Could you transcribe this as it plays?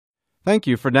Thank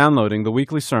you for downloading the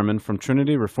weekly sermon from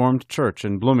Trinity Reformed Church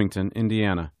in Bloomington,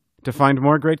 Indiana. To find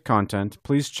more great content,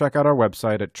 please check out our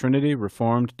website at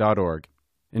trinityreformed.org.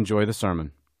 Enjoy the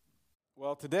sermon.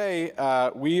 Well, today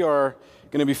we are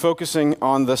going to be focusing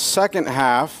on the second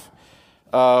half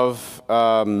of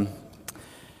the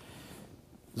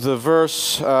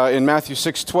verse in Matthew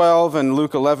 6:12 and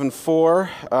Luke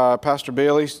 11:4. Pastor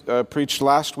Bailey preached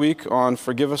last week on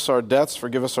forgive us our debts,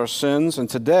 forgive us our sins, and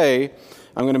today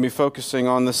I'm going to be focusing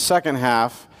on the second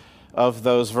half of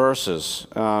those verses.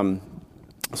 So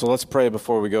let's pray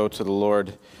before we go to the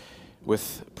Lord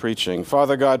with preaching.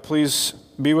 Father God, please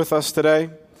be with us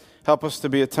today. Help us to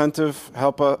be attentive.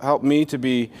 Help me to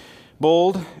be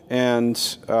bold and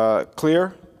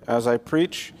clear as I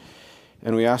preach.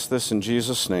 And we ask this in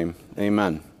Jesus' name.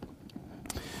 Amen.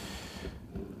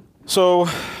 So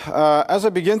as I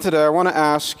begin today, I want to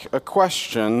ask a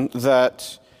question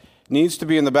that needs to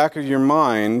be in the back of your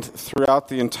mind throughout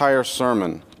the entire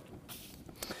sermon.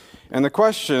 And the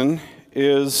question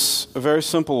is a very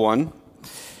simple one.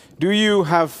 Do you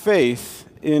have faith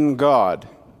in God?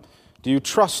 Do you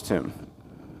trust Him?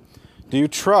 Do you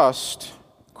trust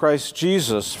Christ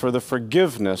Jesus for the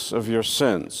forgiveness of your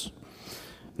sins?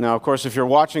 Now, of course, if you're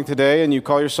watching today and you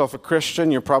call yourself a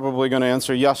Christian, you're probably going to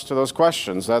answer yes to those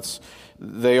questions.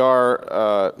 They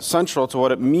are central to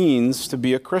what it means to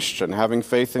be a Christian, having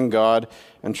faith in God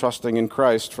and trusting in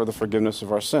Christ for the forgiveness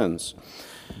of our sins.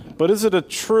 But is it a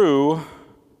true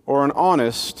or an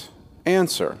honest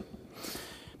answer?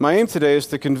 My aim today is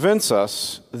to convince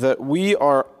us that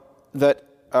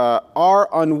our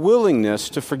unwillingness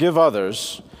to forgive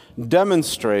others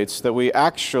demonstrates that we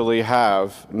actually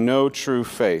have no true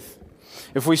faith.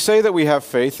 If we say that we have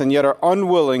faith and yet are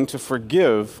unwilling to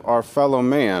forgive our fellow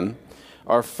man,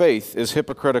 our faith is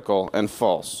hypocritical and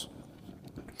false.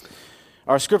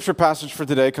 Our scripture passage for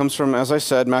today comes from, as I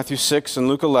said, Matthew 6 and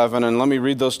Luke 11, and let me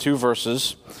read those two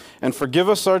verses. And forgive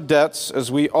us our debts as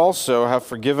we also have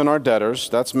forgiven our debtors.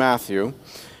 That's Matthew.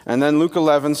 And then Luke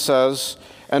 11 says,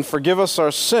 and forgive us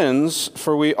our sins,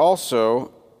 for we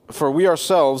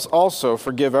ourselves also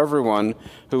forgive everyone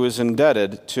who is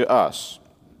indebted to us.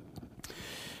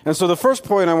 And so the first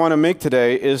point I want to make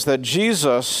today is that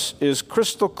Jesus is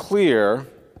crystal clear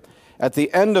at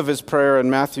the end of his prayer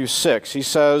in Matthew 6. He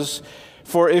says,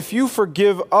 for if you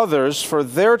forgive others for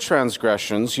their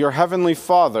transgressions, your heavenly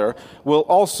Father will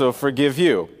also forgive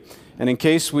you. And in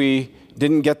case we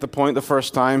didn't get the point the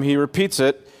first time, he repeats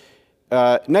it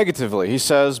negatively. He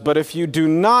says, but if you do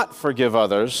not forgive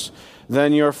others,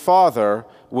 then your Father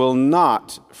will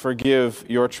not forgive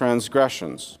your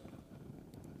transgressions.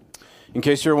 In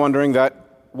case you're wondering,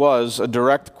 that was a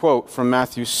direct quote from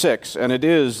Matthew 6, and it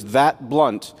is that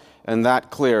blunt and that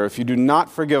clear. If you do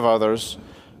not forgive others,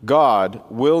 God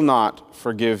will not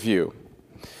forgive you.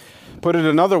 Put it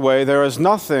another way, there is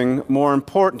nothing more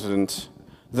important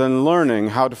than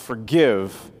learning how to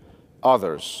forgive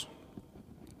others.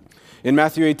 In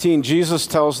Matthew 18, Jesus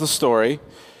tells the story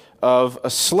of a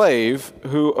slave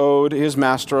who owed his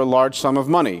master a large sum of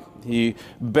money. He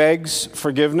begs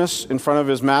forgiveness in front of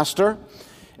his master,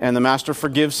 and the master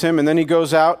forgives him, and then he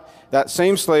goes out. That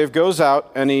same slave goes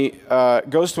out, and he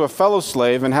goes to a fellow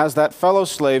slave and has that fellow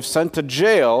slave sent to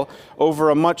jail over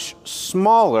a much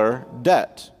smaller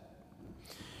debt.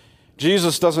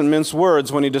 Jesus doesn't mince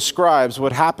words when he describes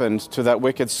what happened to that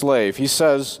wicked slave. He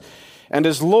says, and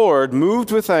his Lord,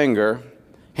 moved with anger,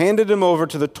 handed him over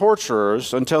to the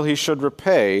torturers until he should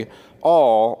repay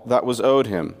all that was owed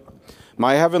him.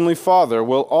 My heavenly Father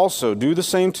will also do the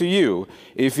same to you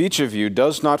if each of you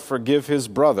does not forgive his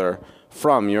brother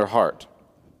from your heart.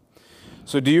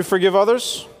 So do you forgive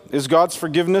others? Is God's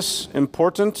forgiveness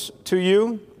important to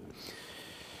you?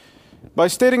 By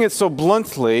stating it so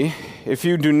bluntly, if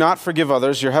you do not forgive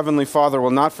others, your heavenly Father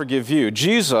will not forgive you.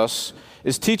 Jesus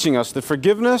is teaching us that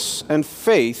forgiveness and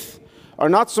faith are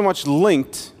not so much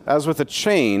linked as with a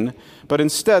chain, but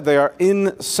instead they are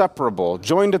inseparable,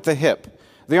 joined at the hip.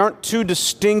 They aren't two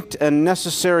distinct and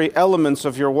necessary elements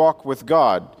of your walk with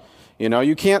God. You know,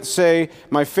 you can't say,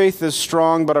 my faith is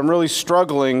strong, but I'm really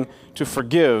struggling to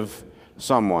forgive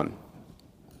someone.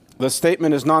 The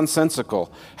statement is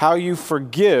nonsensical. How you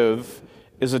forgive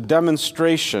is a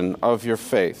demonstration of your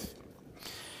faith.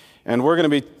 And we're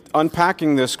going to be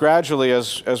unpacking this gradually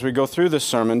as we go through this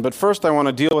sermon, but first I want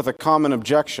to deal with a common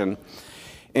objection,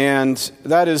 and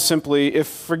that is simply, if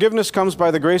forgiveness comes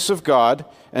by the grace of God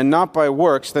and not by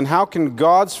works, then how can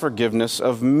God's forgiveness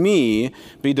of me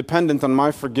be dependent on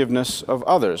my forgiveness of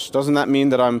others? Doesn't that mean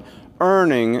that I'm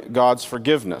earning God's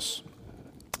forgiveness?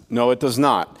 No, it does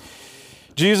not.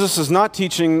 Jesus is not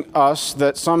teaching us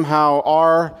that somehow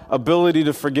our ability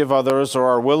to forgive others or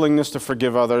our willingness to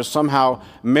forgive others somehow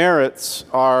merits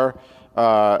somehow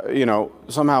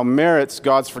merits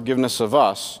God's forgiveness of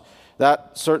us.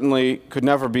 That certainly could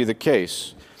never be the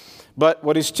case. But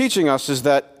what he's teaching us is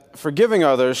that forgiving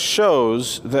others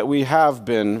shows that we have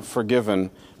been forgiven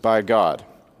by God.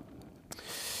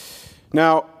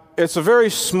 Now, it's a very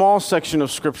small section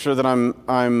of Scripture that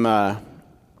I'm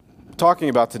talking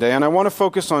about today, and I want to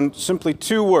focus on simply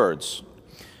two words.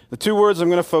 The two words I'm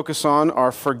going to focus on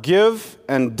are forgive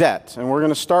and debt, and we're going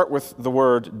to start with the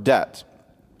word debt.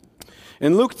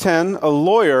 In Luke 10, a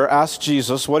lawyer asks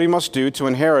Jesus what he must do to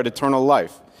inherit eternal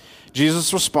life.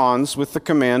 Jesus responds with the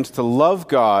command to love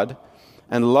God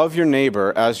and love your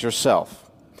neighbor as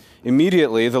yourself.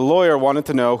 Immediately, the lawyer wanted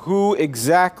to know who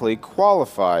exactly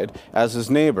qualified as his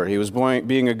neighbor. He was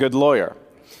being a good lawyer.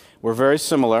 We're very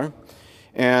similar.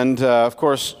 And, of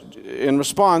course, in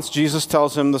response, Jesus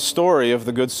tells him the story of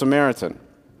the Good Samaritan.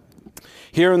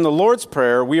 Here in the Lord's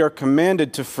Prayer, we are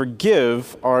commanded to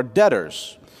forgive our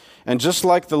debtors. And just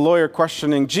like the lawyer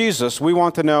questioning Jesus, we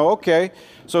want to know, okay,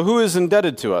 so who is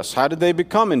indebted to us? How did they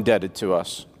become indebted to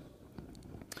us?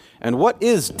 And what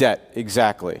is debt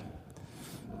exactly?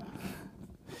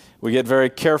 We get very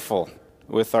careful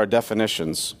with our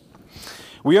definitions.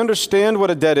 We understand what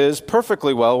a debt is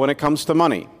perfectly well when it comes to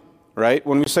money. Right?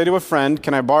 When we say to a friend,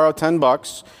 can I borrow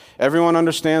 $10? Everyone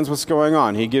understands what's going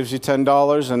on. He gives you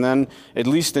 $10, and then at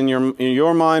least in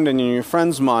your mind and in your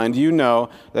friend's mind, you know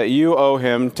that you owe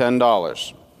him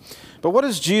 $10. But what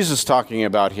is Jesus talking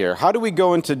about here? How do we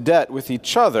go into debt with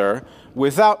each other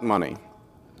without money?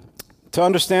 To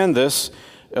understand this,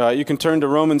 you can turn to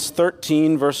Romans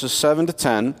 13, verses 7 to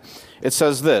 10. It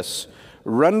says this,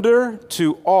 render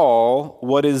to all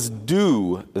what is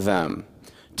due them.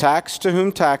 Tax to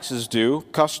whom tax is due,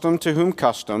 custom to whom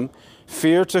custom,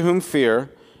 fear to whom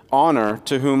fear, honor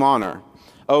to whom honor.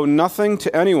 Owe nothing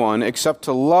to anyone except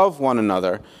to love one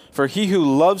another, for he who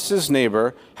loves his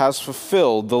neighbor has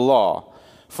fulfilled the law.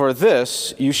 For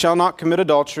this, you shall not commit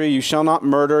adultery, you shall not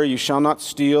murder, you shall not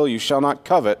steal, you shall not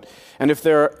covet. And if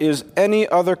there is any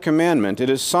other commandment, it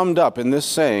is summed up in this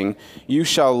saying, you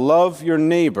shall love your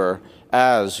neighbor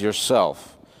as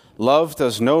yourself. Love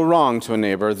does no wrong to a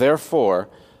neighbor, therefore,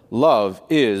 love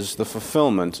is the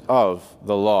fulfillment of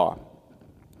the law.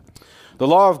 The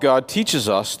law of God teaches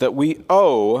us that we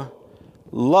owe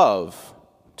love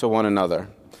to one another.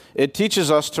 It teaches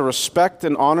us to respect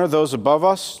and honor those above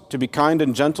us, to be kind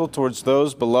and gentle towards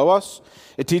those below us.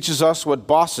 It teaches us what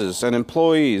bosses and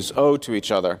employees owe to each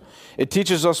other. It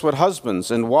teaches us what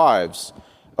husbands and wives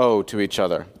owe to each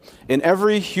other. In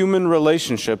every human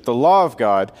relationship, the law of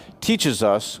God teaches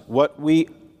us what we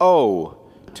owe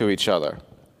to each other.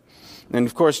 And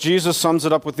of course, Jesus sums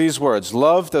it up with these words,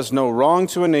 love does no wrong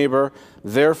to a neighbor,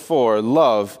 therefore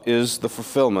love is the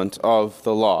fulfillment of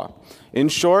the law. In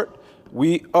short,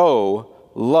 we owe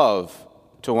love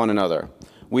to one another.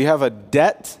 We have a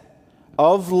debt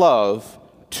of love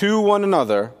to one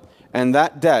another, and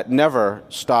that debt never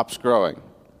stops growing.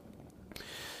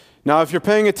 Now, if you're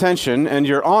paying attention and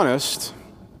you're honest,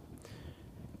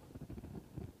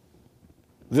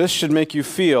 this should make you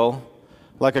feel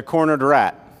like a cornered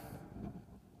rat.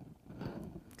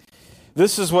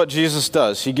 This is what Jesus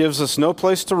does. He gives us no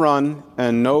place to run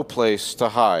and no place to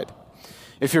hide.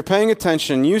 If you're paying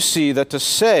attention, you see that to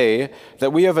say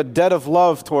that we have a debt of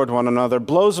love toward one another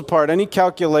blows apart any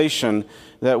calculation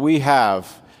that we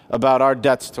have about our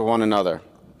debts to one another.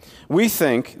 We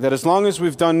think that as long as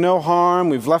we've done no harm,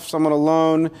 we've left someone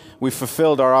alone, we've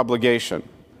fulfilled our obligation.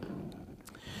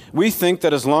 We think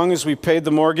that as long as we paid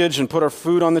the mortgage and put our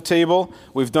food on the table,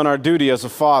 we've done our duty as a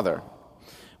father.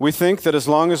 We think that as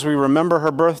long as we remember her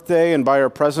birthday and buy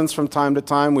her presents from time to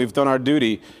time, we've done our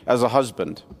duty as a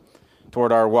husband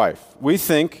toward our wife. We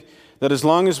think that as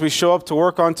long as we show up to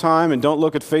work on time and don't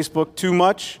look at Facebook too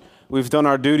much, we've done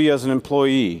our duty as an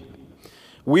employee.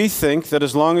 We think that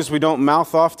as long as we don't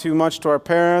mouth off too much to our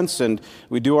parents and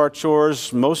we do our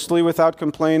chores mostly without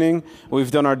complaining, we've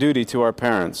done our duty to our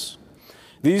parents.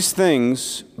 These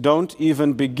things don't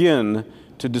even begin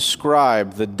to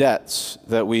describe the debts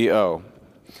that we owe.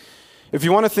 If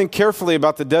you want to think carefully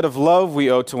about the debt of love we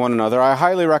owe to one another, I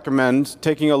highly recommend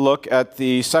taking a look at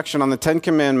the section on the Ten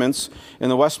Commandments in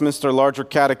the Westminster Larger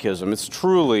Catechism. It's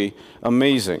truly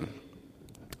amazing.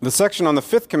 The section on the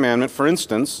Fifth Commandment, for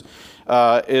instance,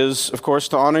 is, of course,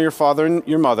 to honor your father and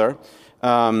your mother.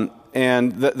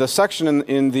 And the section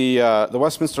in the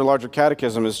Westminster Larger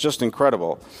Catechism is just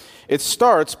incredible. It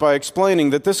starts by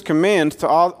explaining that this command to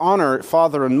honor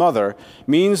father and mother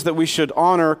means that we should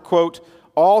honor, quote,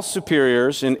 all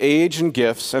superiors in age and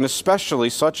gifts, and especially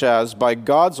such as, by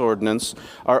God's ordinance,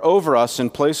 are over us in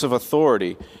place of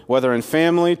authority, whether in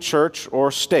family, church,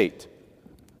 or state.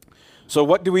 So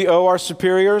what do we owe our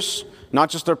superiors? Not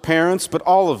just their parents, but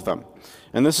all of them.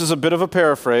 And this is a bit of a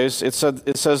paraphrase. It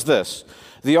says this: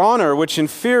 the honor which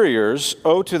inferiors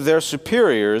owe to their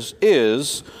superiors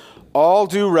is all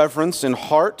due reverence in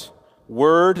heart,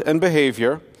 word, and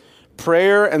behavior,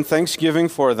 prayer and thanksgiving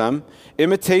for them,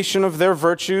 imitation of their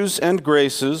virtues and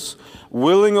graces,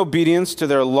 willing obedience to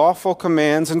their lawful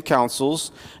commands and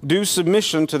counsels, due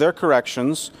submission to their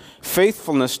corrections,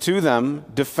 faithfulness to them,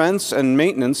 defense and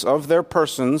maintenance of their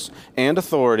persons and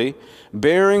authority,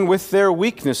 bearing with their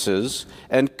weaknesses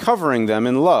and covering them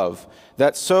in love,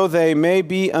 that so they may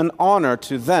be an honor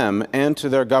to them and to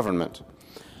their government.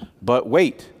 But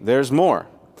wait, there's more.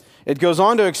 It goes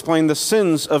on to explain the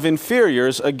sins of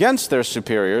inferiors against their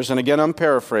superiors, and again I'm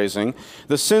paraphrasing.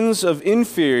 The sins of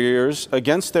inferiors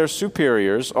against their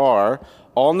superiors are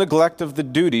all neglect of the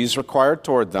duties required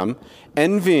toward them,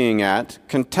 envying at,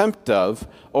 contempt of,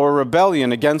 or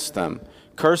rebellion against them,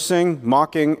 cursing,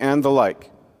 mocking, and the like.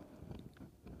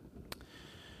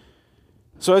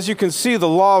 So as you can see, the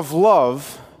law of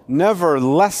love never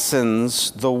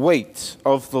lessens the weight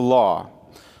of the law.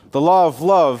 The law of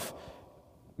love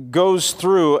goes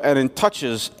through and it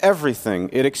touches everything.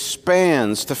 It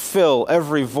expands to fill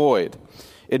every void.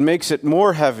 It makes it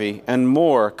more heavy and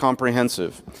more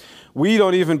comprehensive. We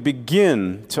don't even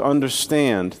begin to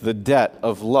understand the debt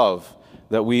of love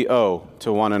that we owe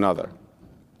to one another.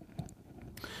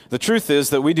 The truth is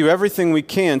that we do everything we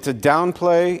can to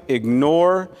downplay,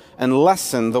 ignore, and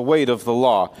lessen the weight of the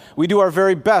law. We do our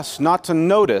very best not to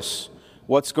notice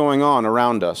what's going on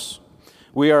around us.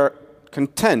 We are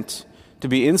content to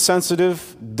be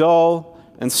insensitive, dull,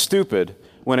 and stupid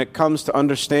when it comes to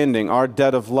understanding our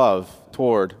debt of love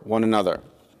toward one another.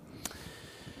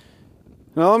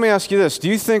 Now let me ask you this. Do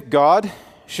you think God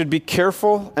should be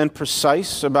careful and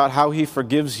precise about how he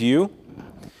forgives you?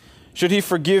 Should he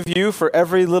forgive you for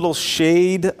every little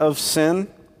shade of sin?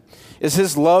 Is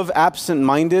his love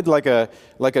absent-minded like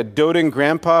a doting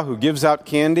grandpa who gives out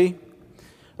candy?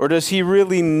 Or does he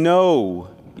really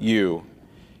know you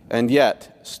and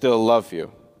yet still love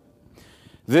you?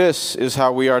 This is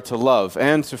how we are to love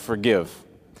and to forgive.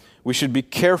 We should be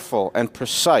careful and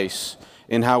precise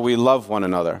in how we love one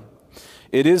another.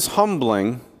 It is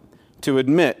humbling to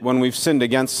admit when we've sinned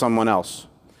against someone else.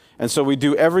 And so we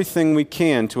do everything we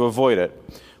can to avoid it.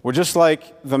 We're just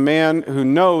like the man who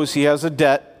knows he has a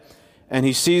debt and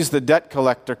he sees the debt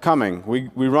collector coming.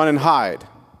 We run and hide,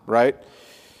 right?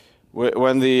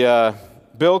 When the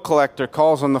bill collector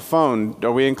calls on the phone,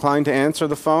 are we inclined to answer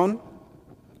the phone?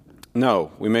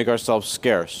 No, we make ourselves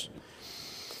scarce.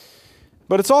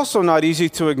 But it's also not easy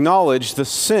to acknowledge the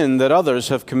sin that others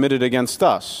have committed against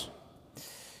us.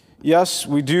 Yes,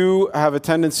 we do have a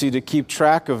tendency to keep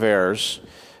track of errors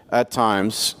at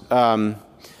times,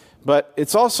 but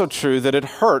it's also true that it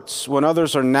hurts when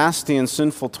others are nasty and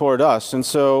sinful toward us. And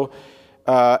so,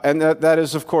 and that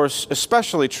is, of course,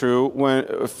 especially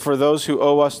true for those who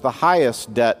owe us the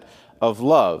highest debt of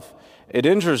love. It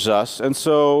injures us, and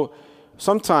so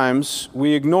sometimes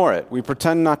we ignore it. We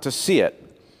pretend not to see it.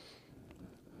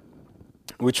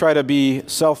 We try to be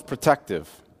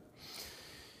self-protective.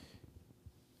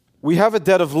 We have a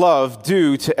debt of love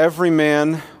due to every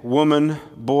man, woman,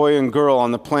 boy, and girl on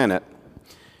the planet.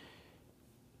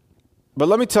 But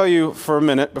let me tell you for a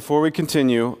minute, before we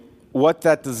continue, what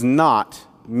that does not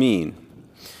mean.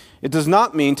 It does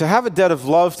not mean to have a debt of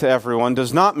love to everyone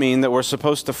does not mean that we're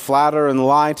supposed to flatter and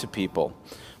lie to people.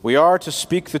 We are to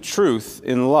speak the truth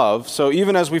in love, so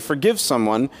even as we forgive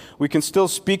someone, we can still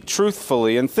speak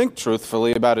truthfully and think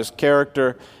truthfully about his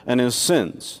character and his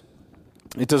sins.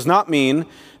 It does not mean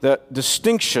that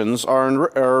distinctions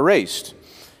are erased.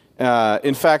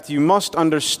 In fact, you must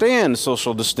understand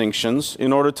social distinctions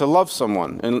in order to love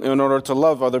someone, in order to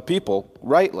love other people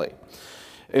rightly.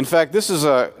 In fact, this is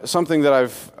something that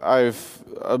I've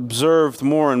observed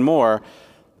more and more.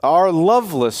 Our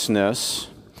lovelessness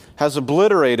has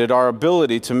obliterated our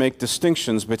ability to make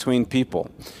distinctions between people.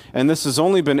 And this has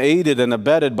only been aided and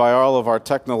abetted by all of our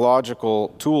technological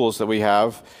tools that we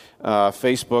have,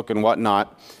 Facebook and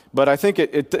whatnot. But I think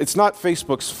it's not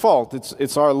Facebook's fault.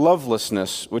 It's our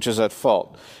lovelessness which is at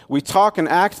fault. We talk and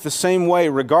act the same way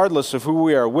regardless of who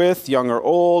we are with, young or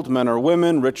old, men or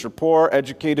women, rich or poor,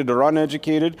 educated or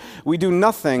uneducated. We do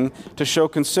nothing to show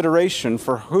consideration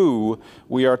for who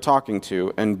we are talking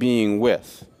to and being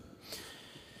with.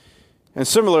 And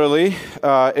similarly,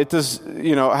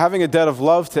 having a debt of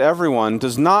love to everyone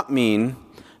does not mean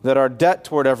that our debt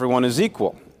toward everyone is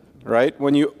equal. right?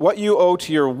 What you owe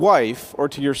to your wife or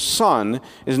to your son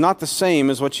is not the same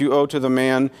as what you owe to the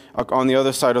man on the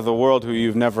other side of the world who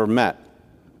you've never met.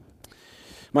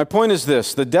 My point is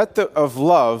this: the debt of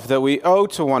love that we owe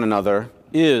to one another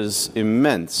is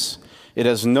immense. It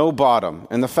has no bottom.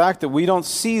 And the fact that we don't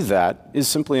see that is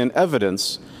simply an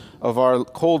evidence of our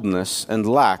coldness and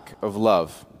lack of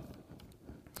love.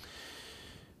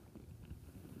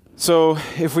 So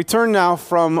if we turn now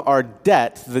from our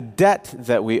debt, the debt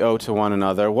that we owe to one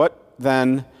another, what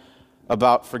then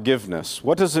about forgiveness?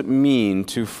 What does it mean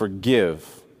to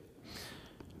forgive?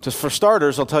 For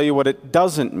starters, I'll tell you what it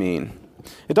doesn't mean.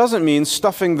 It doesn't mean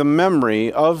stuffing the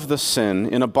memory of the sin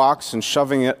in a box and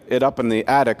shoving it up in the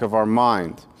attic of our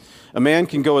mind. A man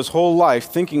can go his whole life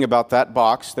thinking about that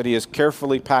box that he has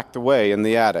carefully packed away in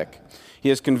the attic. He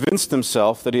has convinced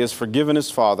himself that he has forgiven his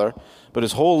father, but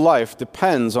his whole life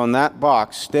depends on that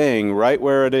box staying right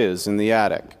where it is in the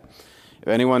attic. If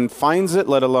anyone finds it,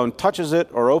 let alone touches it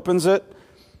or opens it,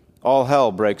 all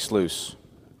hell breaks loose.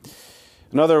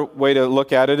 Another way to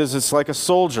look at it is it's like a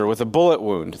soldier with a bullet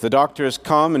wound. The doctor has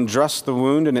come and dressed the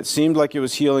wound, and it seemed like it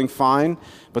was healing fine,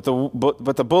 but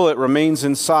the bullet remains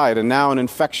inside, and now an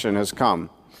infection has come.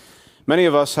 Many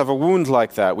of us have a wound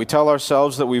like that. We tell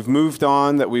ourselves that we've moved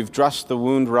on, that we've dressed the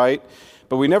wound right,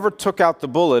 but we never took out the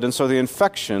bullet, and so the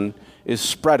infection is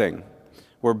spreading.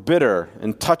 We're bitter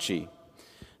and touchy.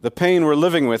 The pain we're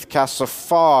living with casts a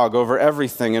fog over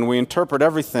everything, and we interpret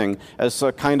everything as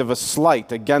a kind of a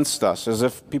slight against us, as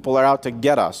if people are out to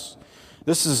get us.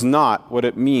 This is not what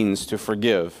it means to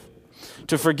forgive.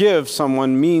 To forgive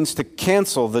someone means to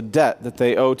cancel the debt that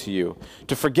they owe to you,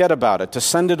 to forget about it, to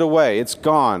send it away. It's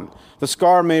gone. The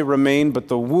scar may remain, but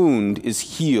the wound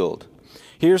is healed.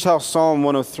 Here's how Psalm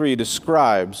 103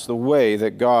 describes the way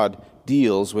that God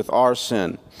deals with our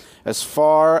sin. As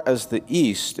far as the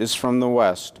east is from the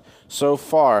west, so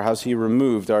far has he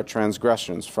removed our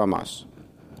transgressions from us.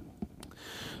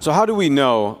 So how do we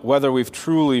know whether we've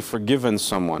truly forgiven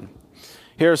someone?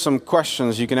 Here are some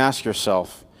questions you can ask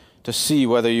yourself to see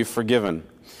whether you've forgiven.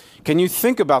 Can you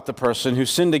think about the person who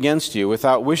sinned against you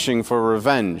without wishing for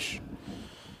revenge?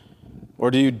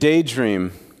 Or do you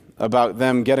daydream about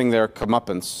them getting their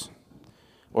comeuppance,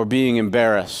 or being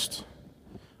embarrassed,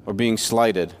 or being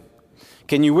slighted?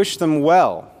 Can you wish them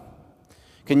well?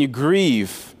 Can you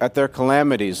grieve at their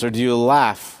calamities, or do you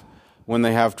laugh when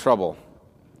they have trouble?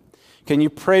 Can you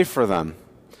pray for them?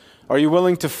 Are you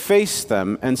willing to face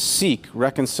them and seek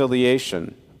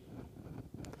reconciliation?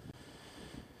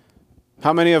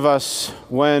 How many of us,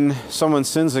 when someone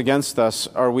sins against us,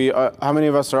 how many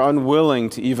of us are unwilling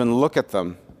to even look at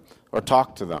them or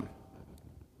talk to them?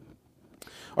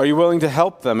 Are you willing to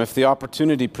help them if the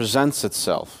opportunity presents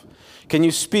itself? Can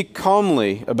you speak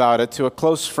calmly about it to a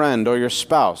close friend or your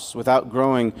spouse without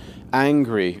growing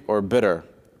angry or bitter?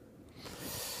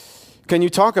 Can you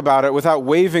talk about it without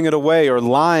waving it away or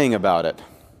lying about it?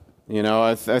 You know,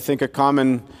 I think a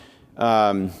common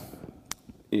thing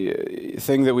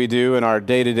that we do in our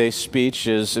day-to-day speech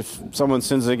is if someone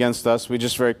sins against us, we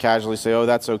just very casually say, oh,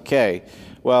 that's okay.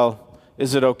 Well,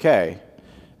 is it okay?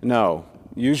 No.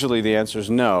 Usually the answer is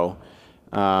no.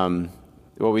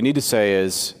 What we need to say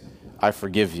is, I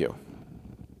forgive you,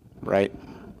 right?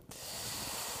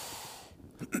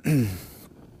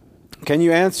 Can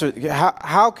you answer,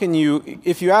 how can you,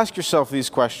 if you ask yourself these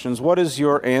questions, what is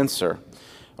your answer?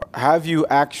 Have you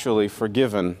actually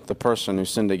forgiven the person who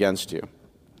sinned against you?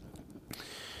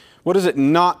 What does it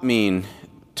not mean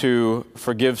to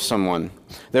forgive someone?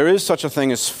 There is such a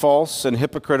thing as false and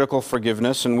hypocritical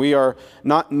forgiveness, and we are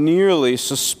not nearly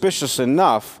suspicious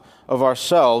enough of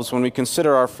ourselves when we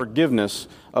consider our forgiveness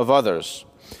of others.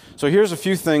 So here's a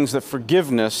few things that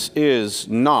forgiveness is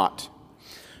not.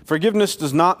 Forgiveness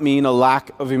does not mean a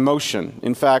lack of emotion.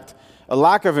 In fact, a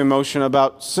lack of emotion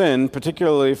about sin,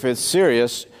 particularly if it's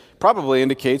serious, probably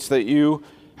indicates that you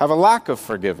have a lack of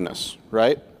forgiveness,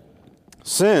 right?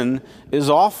 Sin is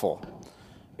awful.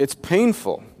 It's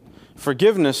painful.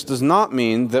 Forgiveness does not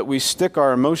mean that we stick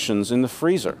our emotions in the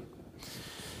freezer.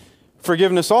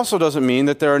 Forgiveness also doesn't mean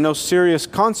that there are no serious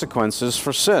consequences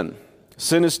for sin.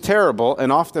 Sin is terrible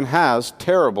and often has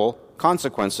terrible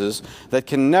consequences that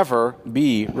can never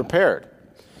be repaired.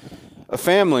 A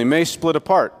family may split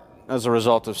apart as a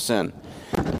result of sin.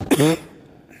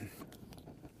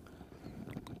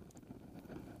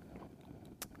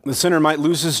 The sinner might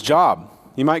lose his job.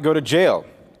 He might go to jail.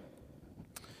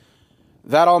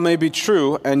 That all may be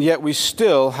true, and yet we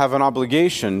still have an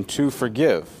obligation to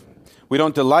forgive. We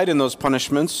don't delight in those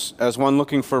punishments as one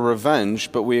looking for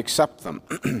revenge, but we accept them.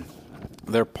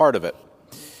 They're part of it.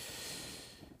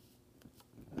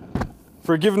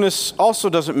 Forgiveness also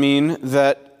doesn't mean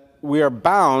that we are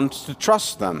bound to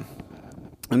trust them.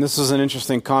 And this is an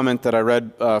interesting comment that I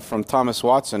read from Thomas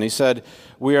Watson. He said,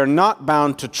 "We are not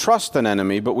bound to trust an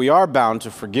enemy, but we are bound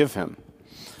to forgive him.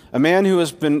 A man who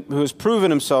has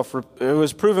proven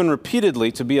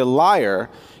repeatedly to be a liar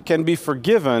can be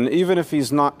forgiven even if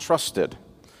he's not trusted."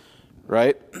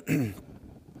 Right?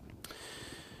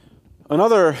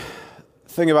 Another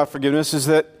thing about forgiveness is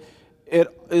that it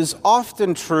is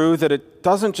often true that it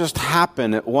doesn't just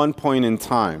happen at one point in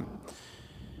time.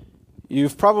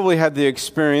 You've probably had the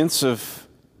experience of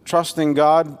trusting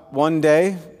God one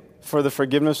day for the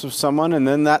forgiveness of someone, and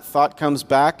then that thought comes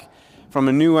back from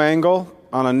a new angle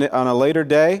on a later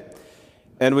day,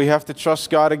 and we have to trust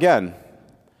God again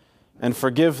and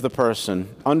forgive the person,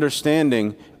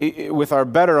 understanding, with our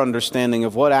better understanding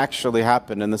of what actually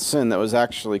happened and the sin that was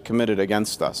actually committed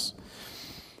against us.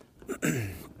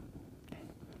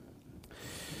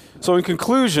 So in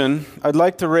conclusion, I'd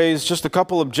like to raise just a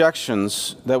couple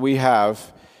objections that we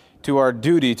have to our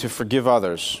duty to forgive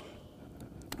others.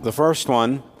 The first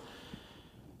one,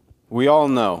 we all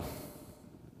know.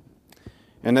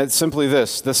 And it's simply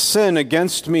this: the sin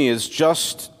against me is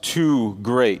just too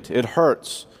great. It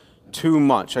hurts too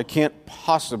much. I can't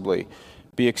possibly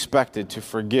be expected to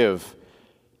forgive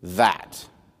that.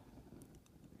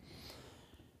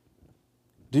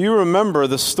 Do you remember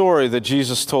the story that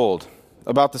Jesus told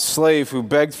about the slave who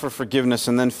begged for forgiveness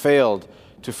and then failed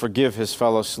to forgive his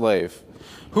fellow slave?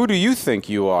 Who do you think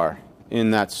you are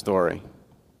in that story?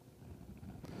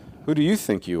 Who do you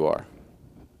think you are?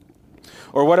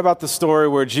 Or what about the story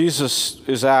where Jesus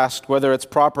is asked whether it's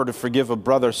proper to forgive a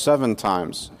brother 7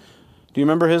 times? Do you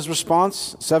remember his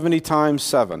response? 70 times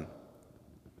 7.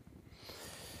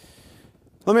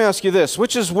 Let me ask you this: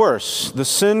 which is worse, the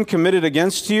sin committed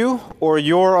against you or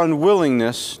your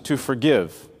unwillingness to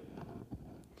forgive?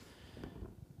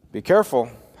 Be careful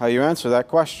how you answer that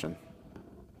question.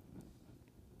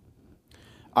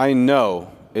 I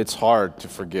know it's hard to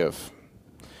forgive.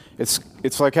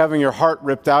 It's like having your heart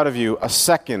ripped out of you a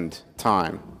second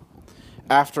time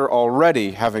after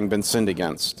already having been sinned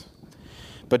against.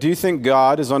 But do you think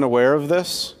God is unaware of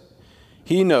this?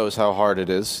 He knows how hard it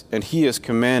is, and He has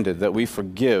commanded that we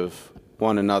forgive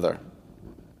one another.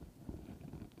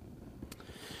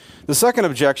 The second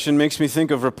objection makes me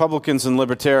think of Republicans and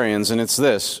libertarians, and it's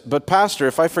this: but Pastor,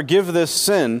 if I forgive this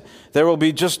sin, there will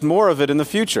be just more of it in the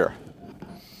future.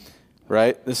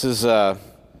 Right? This is a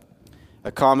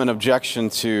common objection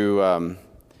to,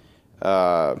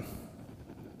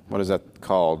 what is that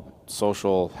called?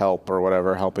 Social help or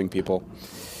whatever, helping people.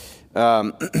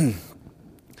 And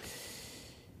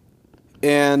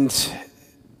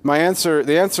the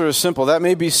answer is simple. That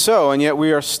may be so, and yet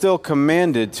we are still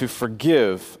commanded to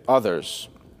forgive others.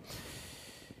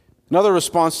 Another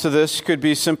response to this could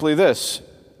be simply this: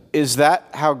 is that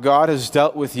how God has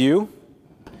dealt with you?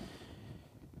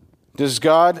 Does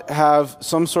God have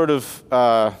some sort of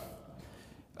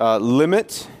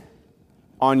limit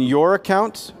on your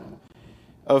account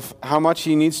of how much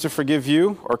He needs to forgive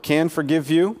you or can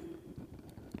forgive you?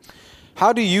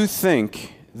 How do you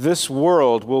think this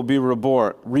world will be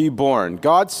reborn?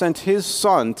 God sent His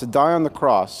Son to die on the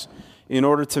cross in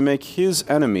order to make His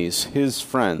enemies His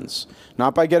friends,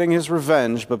 not by getting His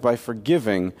revenge, but by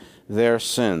forgiving their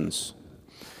sins.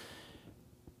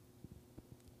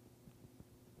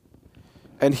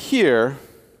 And here,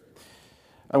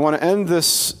 I want to end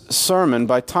this sermon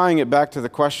by tying it back to the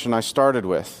question I started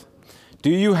with. Do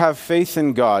you have faith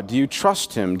in God? Do you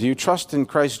trust Him? Do you trust in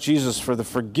Christ Jesus for the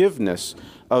forgiveness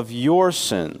of your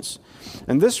sins?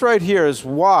 And this right here is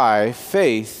why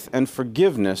faith and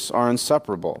forgiveness are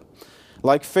inseparable.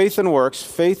 Like faith and works,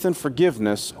 faith and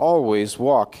forgiveness always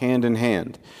walk hand in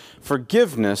hand.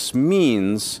 Forgiveness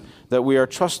means that we are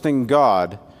trusting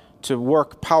God to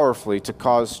work powerfully to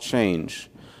cause change.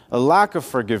 A lack of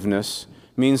forgiveness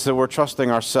means that we're trusting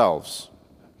ourselves.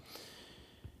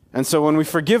 And so when we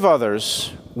forgive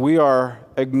others, we are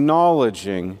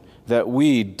acknowledging that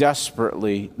we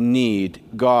desperately need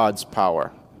God's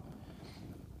power.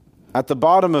 At the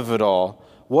bottom of it all,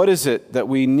 what is it that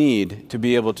we need to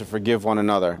be able to forgive one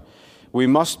another? We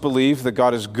must believe that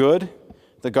God is good,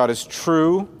 that God is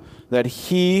true, that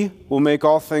He will make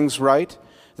all things right,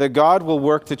 that God will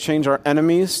work to change our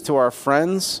enemies to our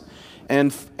friends,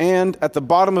 and at the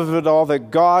bottom of it all,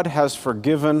 that God has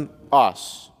forgiven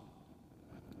us.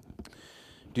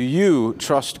 Do you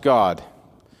trust God?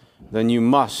 Then you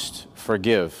must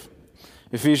forgive.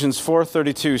 Ephesians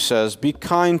 4:32 says, "Be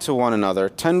kind to one another,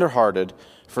 tender-hearted,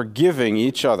 forgiving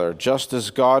each other, just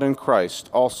as God in Christ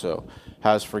also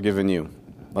has forgiven you."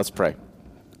 Let's pray.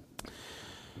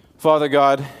 Father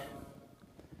God,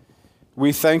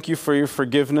 We thank you for your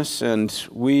forgiveness, and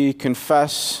we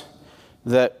confess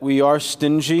that we are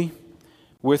stingy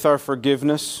with our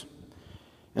forgiveness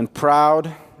and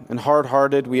proud and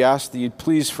hard-hearted. We ask that you'd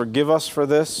please forgive us for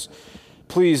this.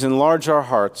 Please enlarge our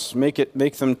hearts, make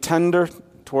them tender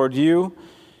toward you.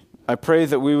 I pray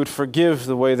that we would forgive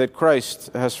the way that Christ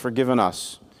has forgiven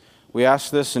us. We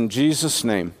ask this in Jesus'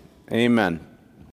 name. Amen.